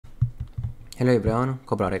Hello everyone,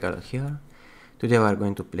 Cobra Record here. Today we are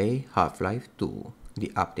going to play Half-Life 2, the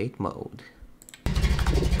update mode.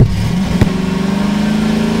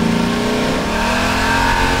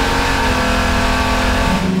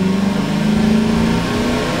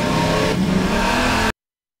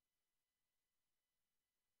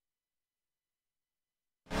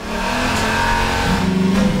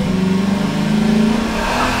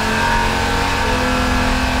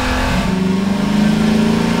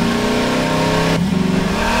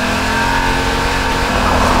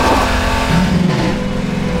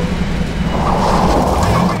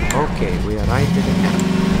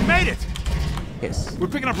 Made it! Yes. We're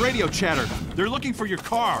picking up radio chatter. They're looking for your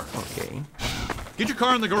car. Okay. Get your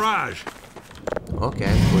car in the garage.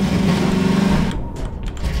 Okay, good.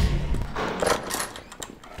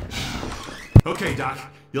 Okay, Doc.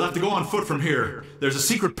 You'll have to go on foot from here. There's a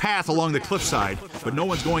secret path along the cliffside, but no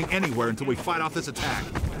one's going anywhere until we fight off this attack.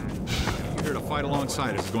 You're here to fight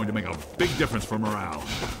alongside us is going to make a big difference for morale.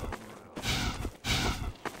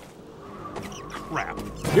 Crap.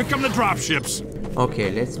 Here come the dropships.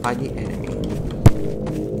 Okay, let's fight the enemy.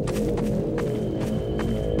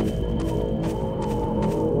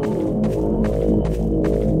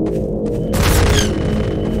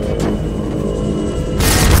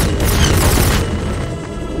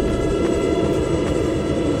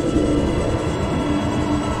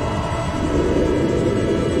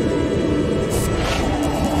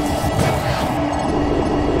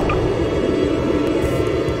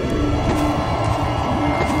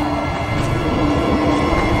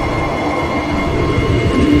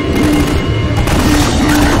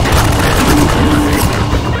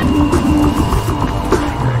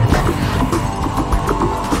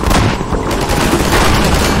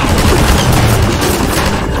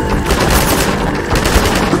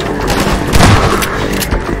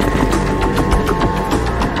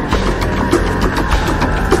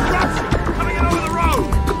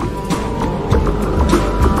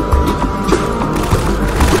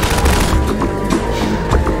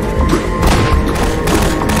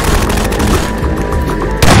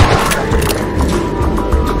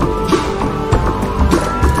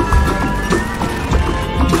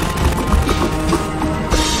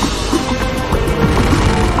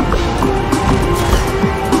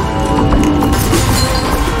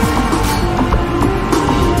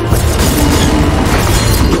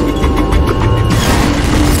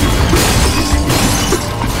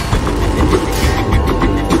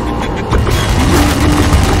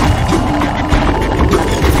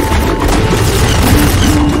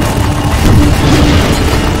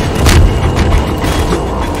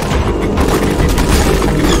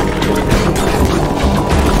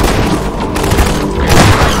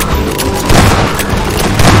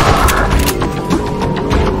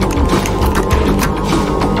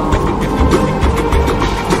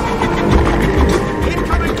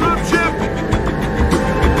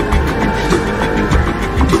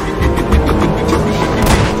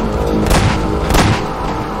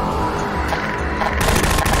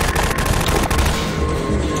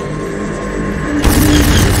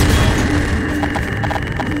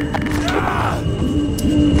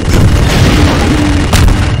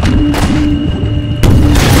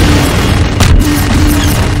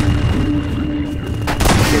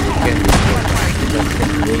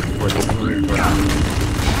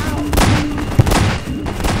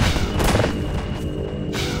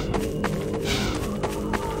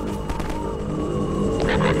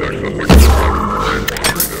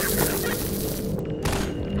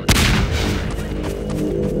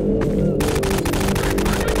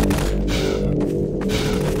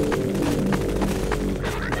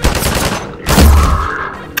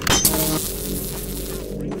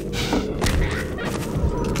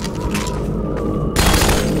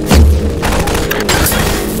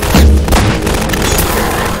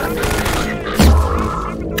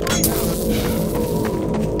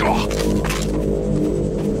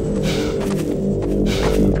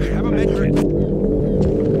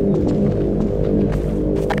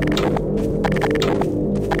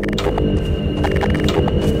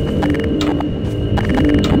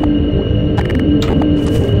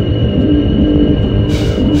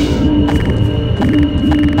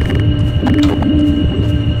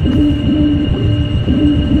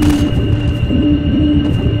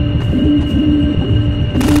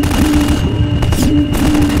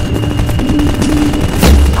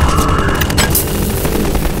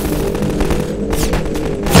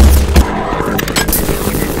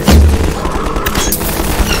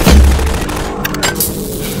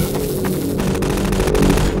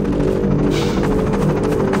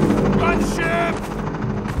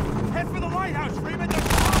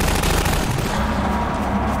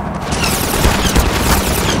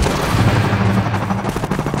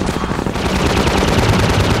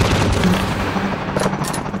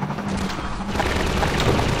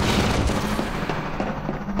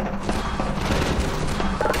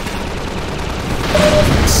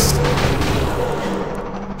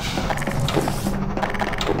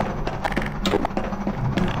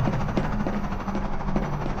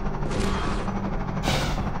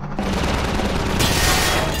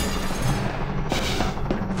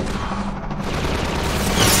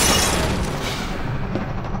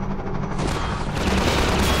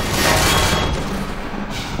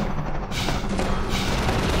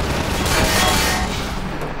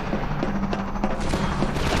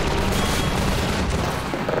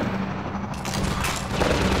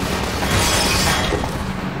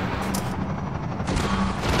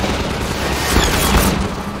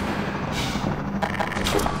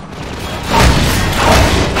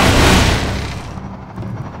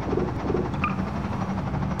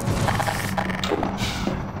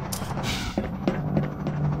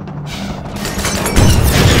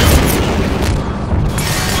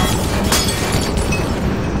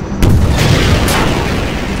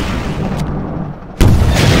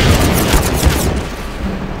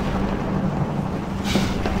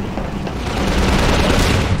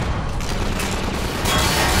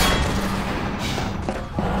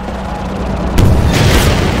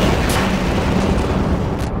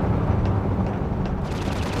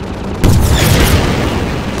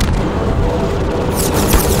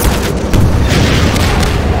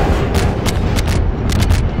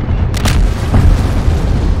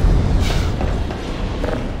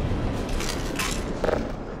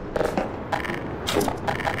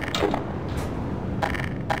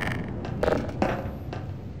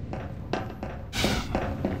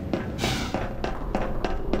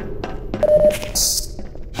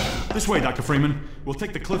 This way, Dr. Freeman. We'll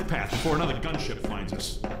take the cliff path before another gunship finds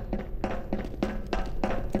us.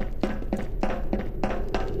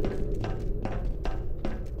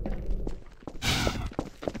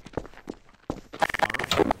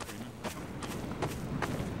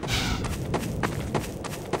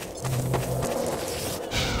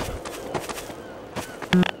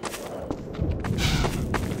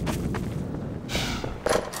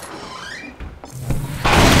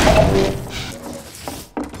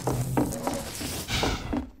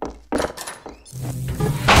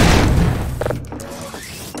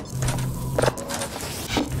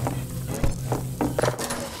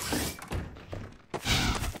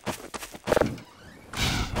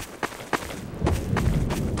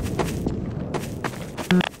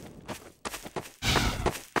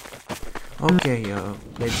 Okay,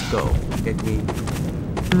 let's go. Let me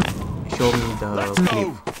show me the clip.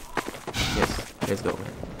 Yes, let's go,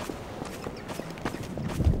 man.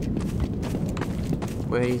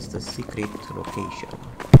 Where is the secret location?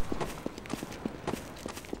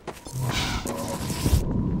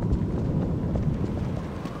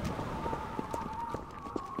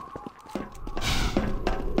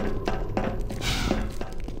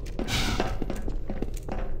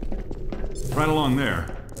 Right along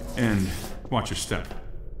there. And watch your step.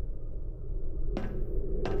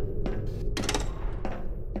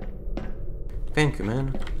 Thank you,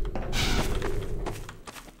 man.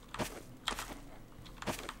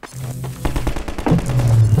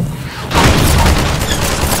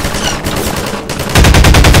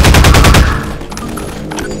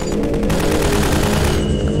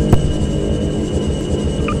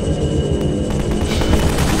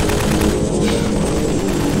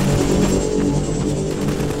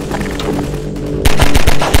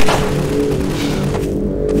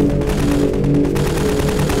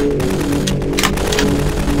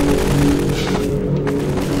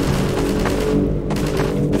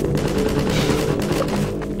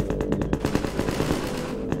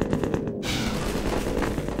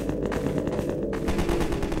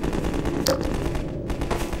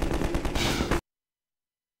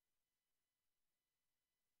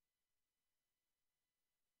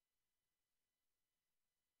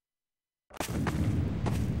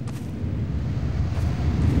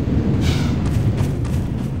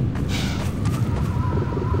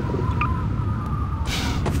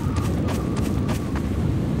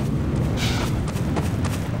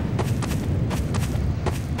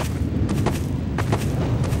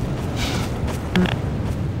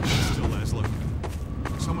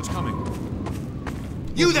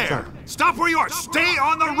 You there! Stop where you are! Stay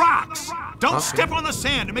on the rocks! Don't step on the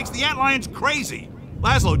sand. It makes the antlions crazy.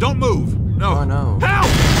 Laszlo, don't move. No. Oh no. Help!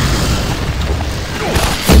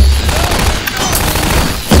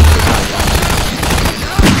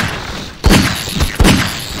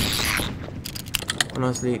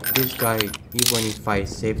 Honestly, this guy, even if I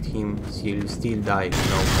saved him, he'll still die, you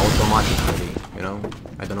know, automatically, you know?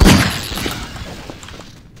 I don't know why.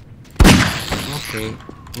 Okay,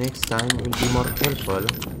 next time we'll be more careful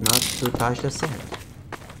not to touch the sand.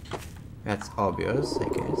 That's obvious, I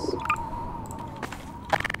guess.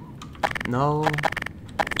 No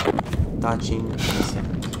touching the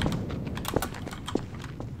sand.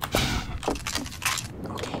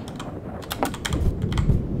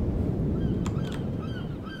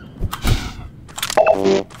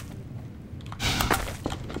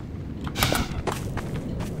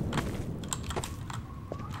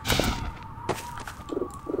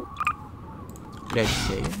 Let's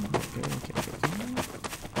see. Okay.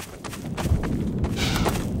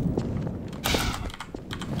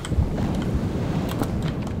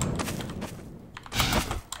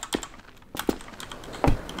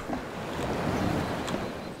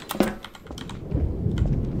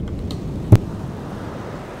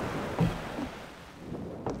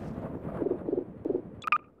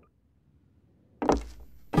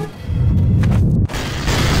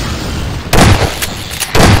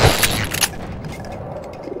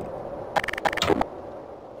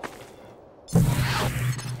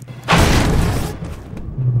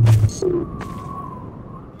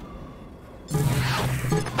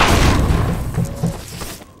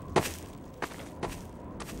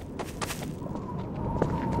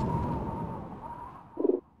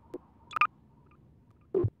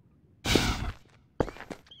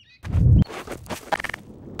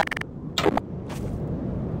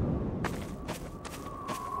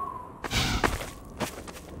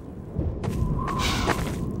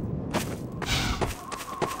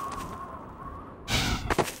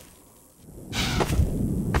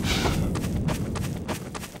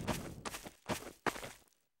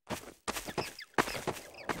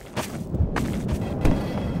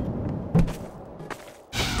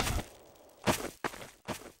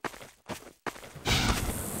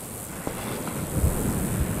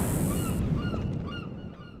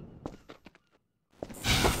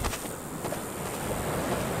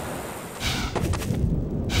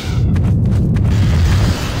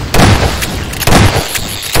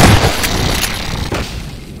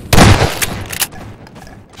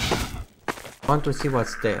 want to see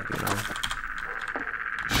what's there, you know.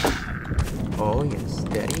 Oh yes,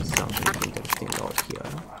 there is something interesting out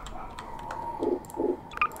here.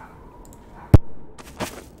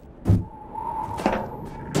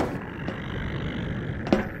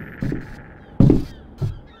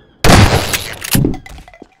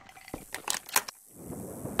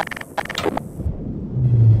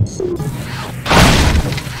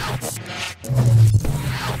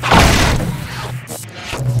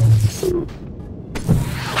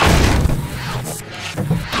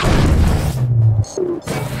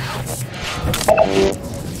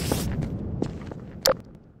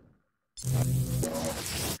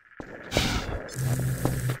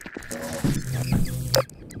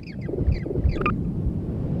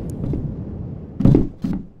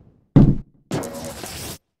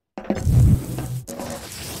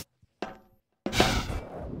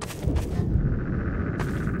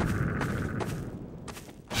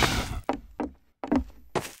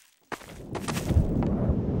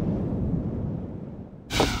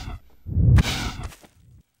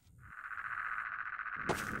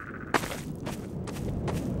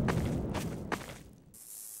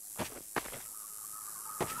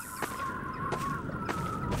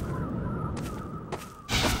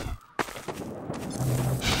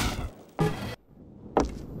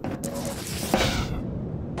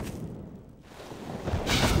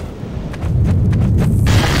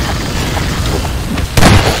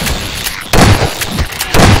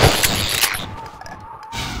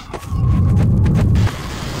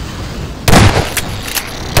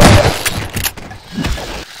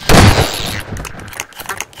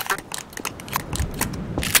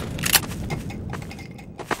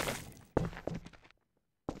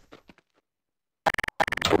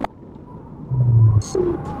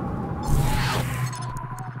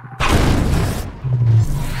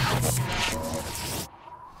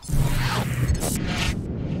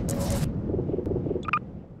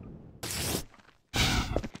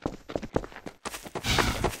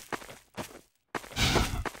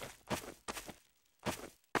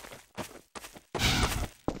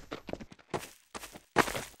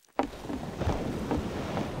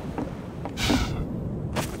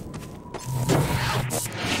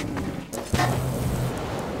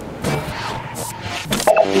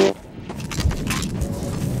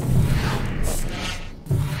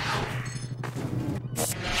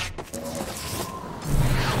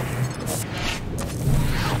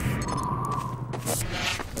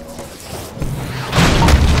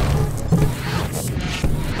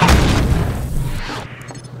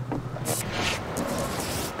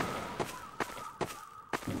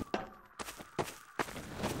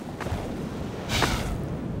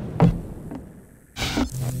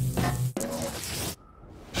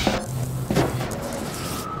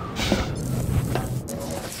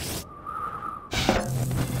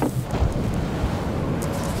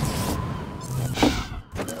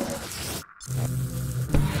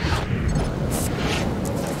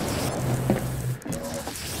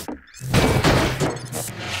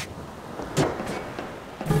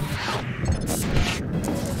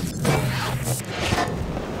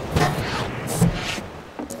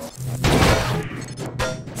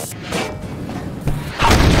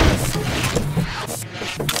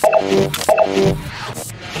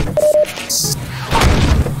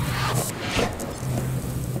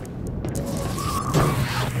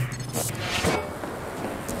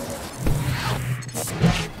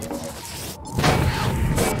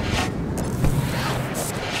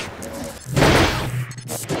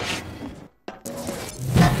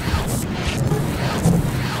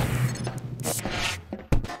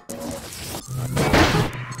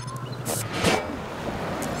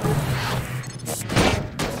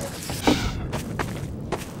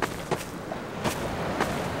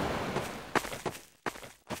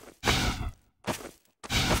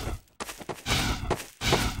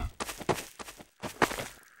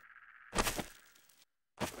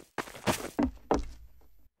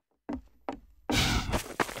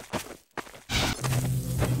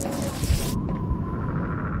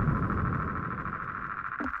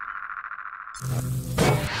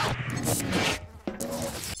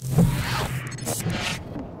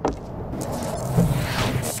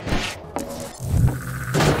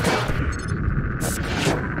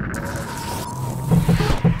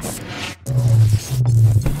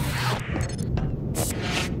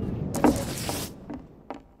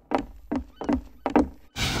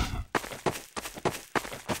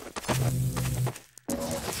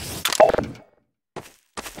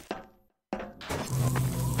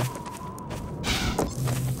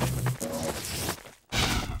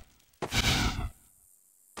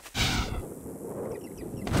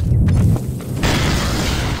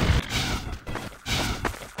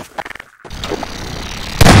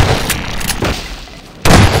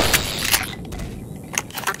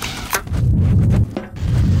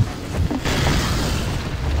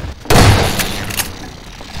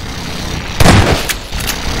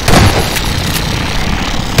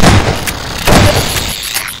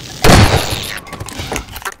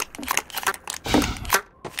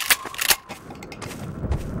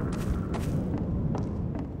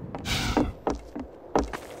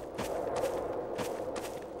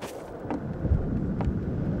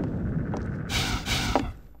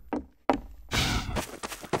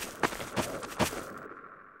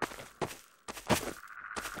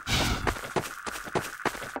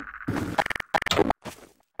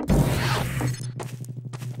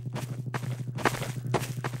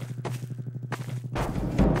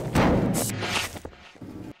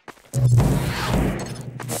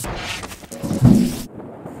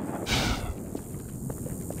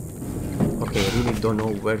 don't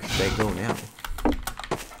know where should I go now.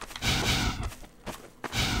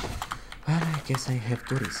 Well, I guess I have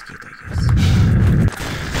to risk it, I guess.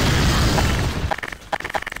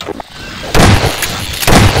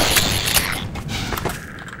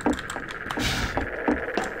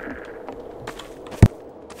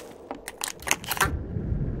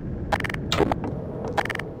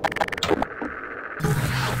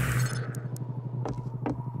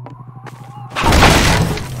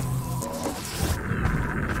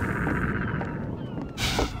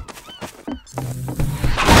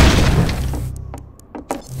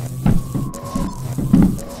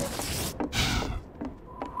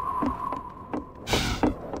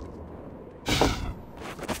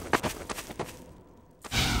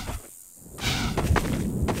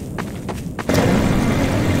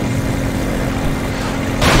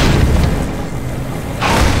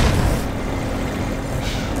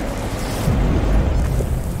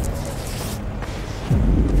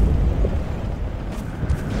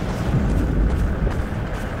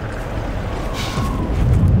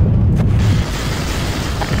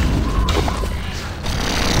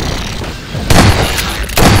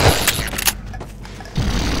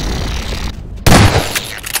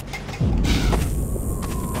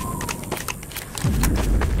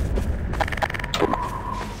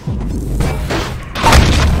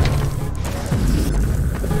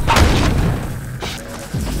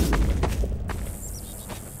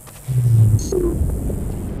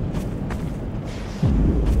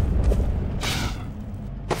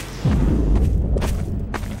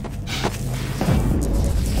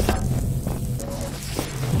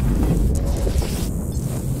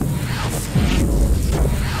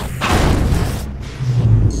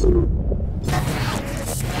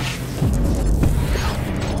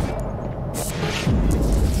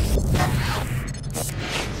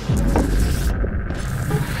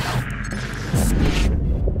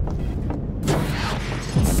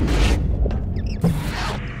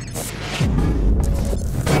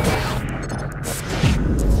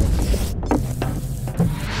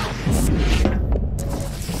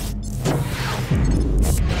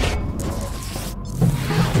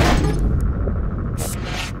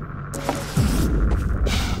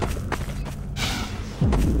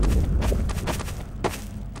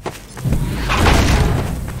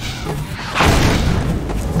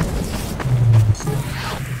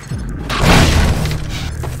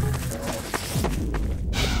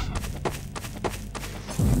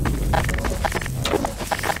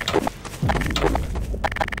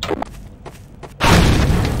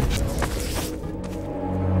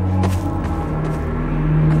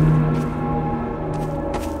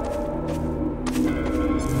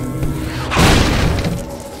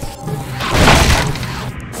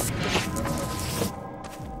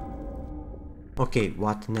 Okay,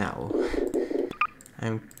 what now?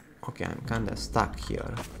 I'm kinda stuck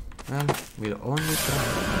here. Well, we'll only try.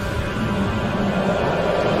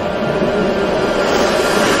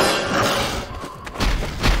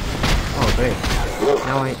 Oh great.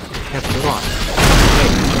 Now I have to run.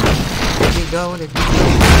 Wait. Let me go, let me go.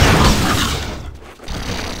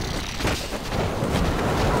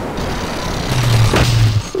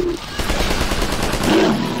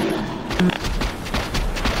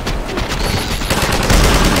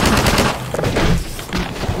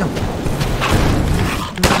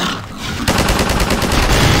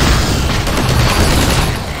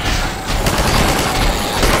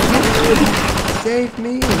 Save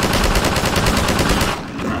me!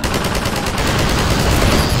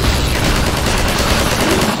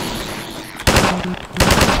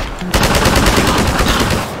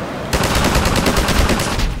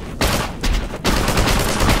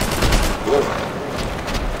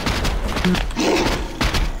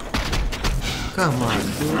 Come on,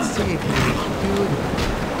 dude, save me, dude!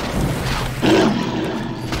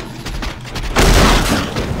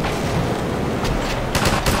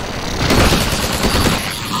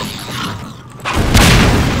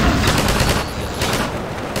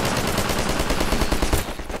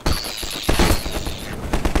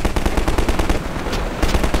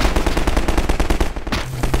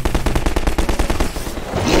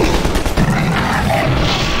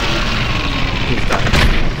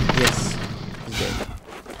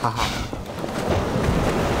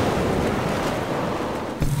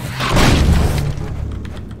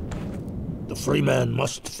 The Freeman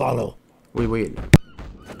must follow. We will.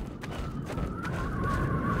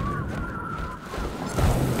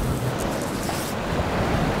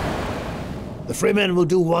 The Freeman will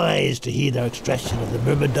do wise to heed our extraction of the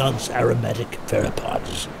Myrmidon's aromatic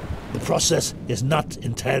pheropods. The process is not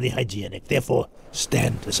entirely hygienic, therefore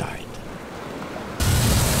stand aside.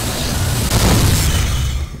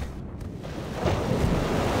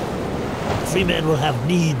 Freeman will have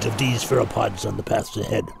need of these pheropods on the paths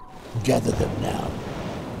ahead. Gather them now.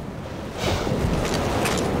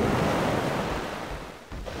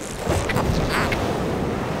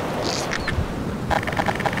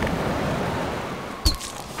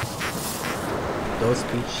 Those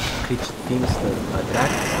creature things that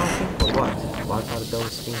attract something or what? What are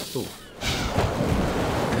those things too?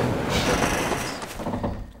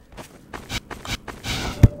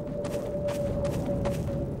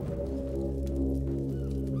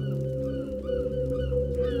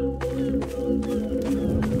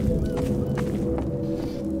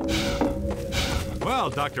 Well,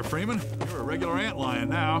 Dr. Freeman, you're a regular antlion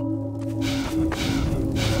now.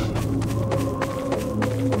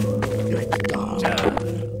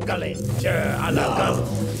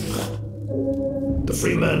 The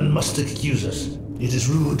Freeman must excuse us. It is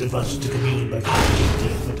rude of us to commune by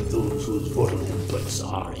communicating in front of those whose vital inputs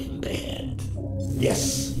are impaired.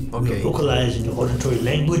 Yes, okay. We vocalize in auditory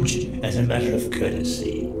language as a matter of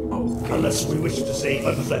courtesy. Okay. Unless we wish to say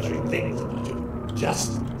unflattering things about you.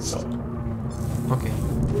 Just so. Okay.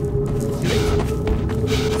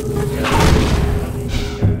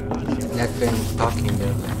 Let them talk in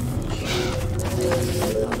their language.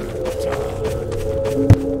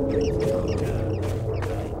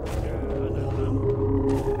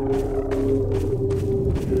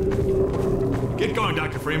 Get going,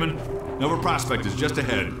 Dr. Freeman. Nova Prospect is just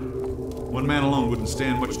ahead. One man alone wouldn't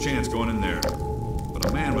stand much chance going in there. But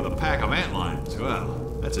a man with a pack of antlions,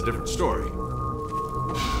 well, that's a different story.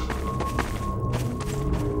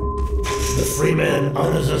 The Freeman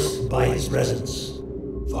honors us by his presence.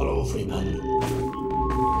 Follow Freeman.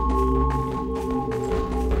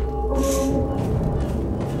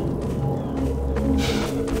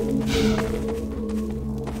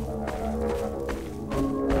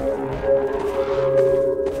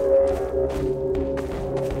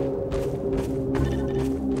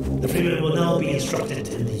 The Freeman will now be instructed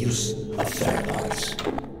in the use of theropods.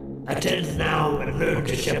 Attend now and learn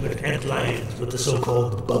to shepherd antlions with the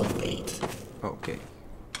so-called bug bait. Okay.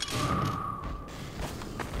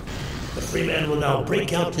 The Freeman will now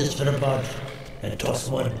break out his theropod and toss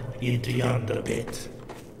one into yonder pit.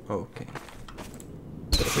 Okay.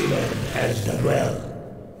 The Freeman has done well.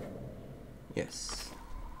 Yes.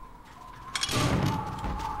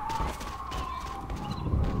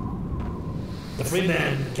 The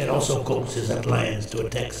Freeman can also coax his antlions to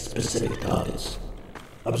attack specific targets.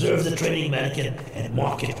 Observe the training mannequin and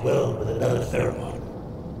mark it well with another theropod.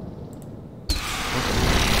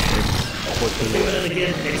 The Freeman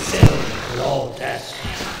again excel in all tasks.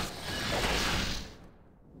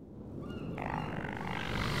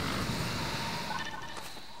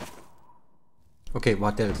 Okay,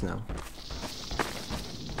 what else now?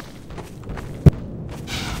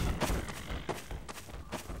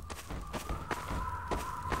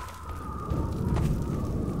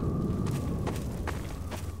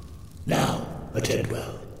 Now, attend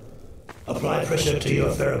well. Apply pressure to your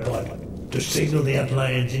theropod to signal the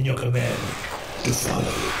antlions in your command to follow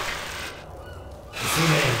you. The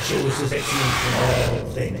Freeman shows his excellence in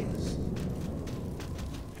all things.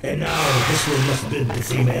 And now this will must bid the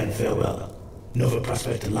Freeman farewell. Nova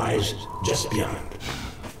Prospect lies just beyond.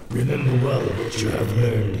 Remember well what you have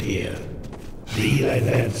learned here. The Eli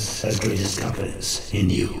Vance has greatest confidence in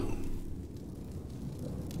you.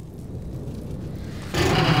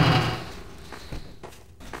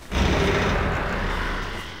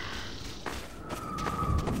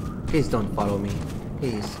 Please don't follow me.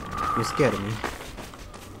 Please. You scared me.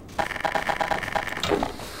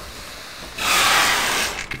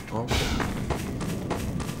 Okay.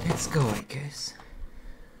 Let's go, I guess.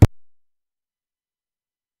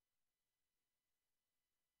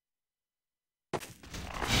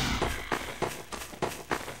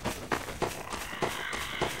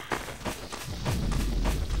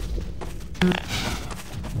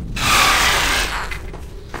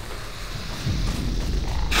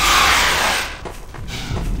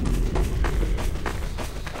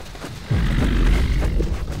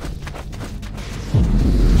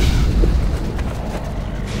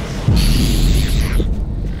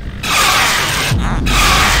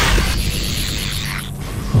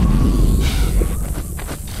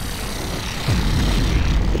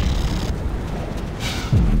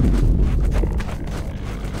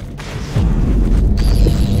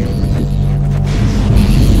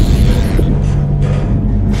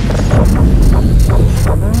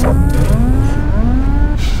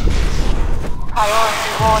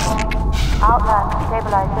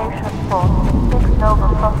 Stabilization force 6 Nova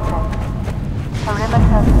Prospect.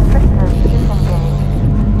 Perimeter restrictors disengaged.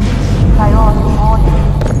 Priority warning.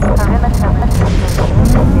 Perimeter restrictors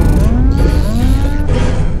disengaged.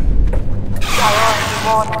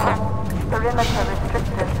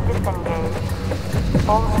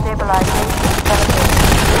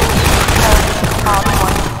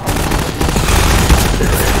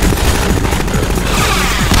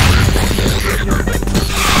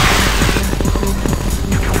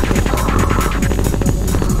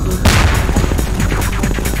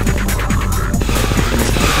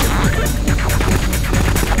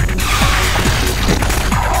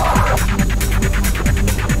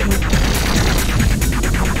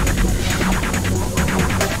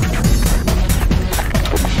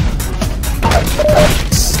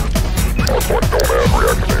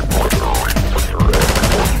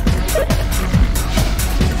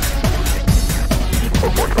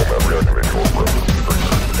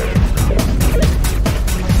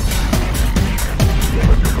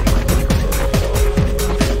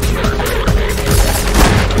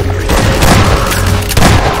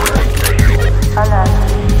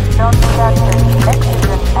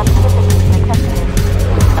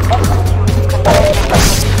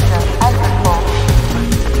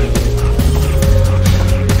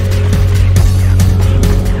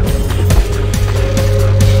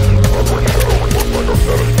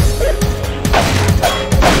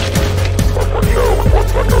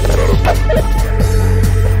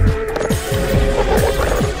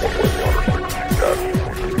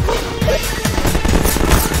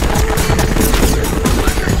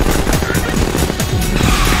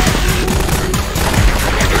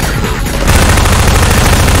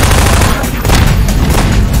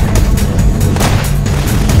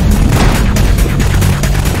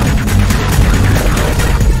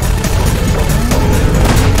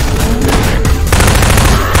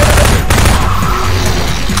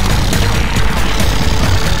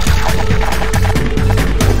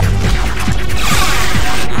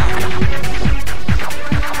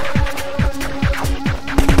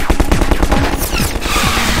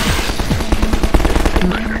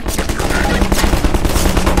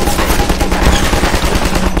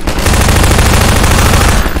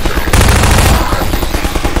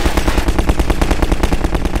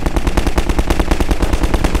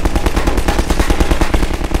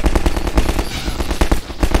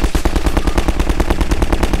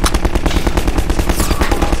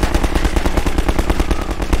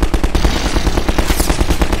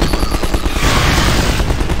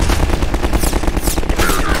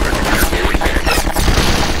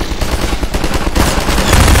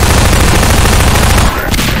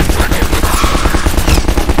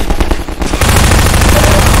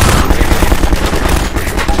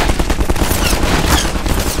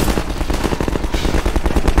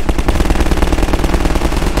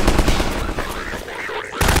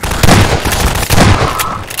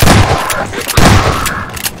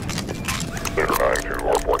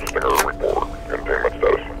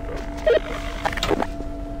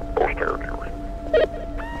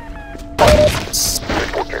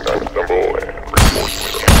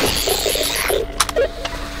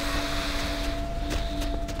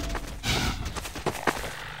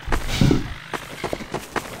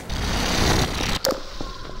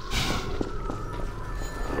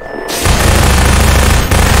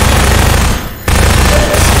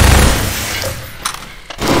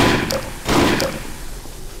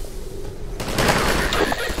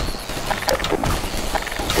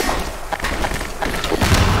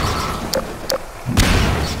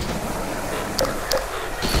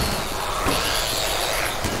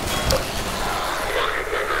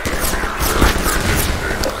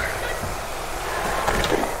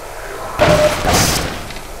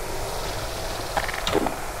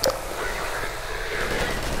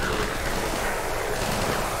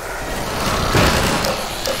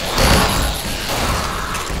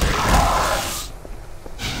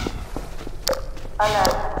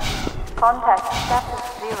 Alert. Contact status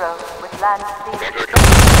 0 with land speed.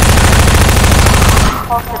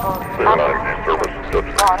 Possible accident.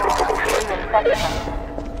 1. Reinfection.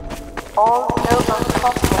 All noble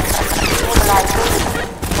prospects stabilization.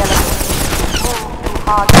 Delegate. Move to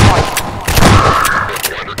hard point.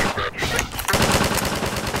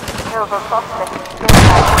 Noble prospect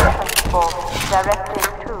stabilization force.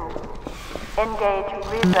 Directive 2. Engage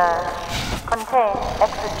reserve. Contain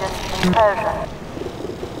exogen incursion.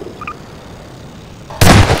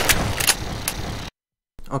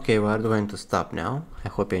 Okay, we are going to stop now. I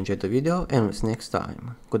hope you enjoyed the video and we'll see you next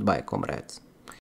time. Goodbye, comrades.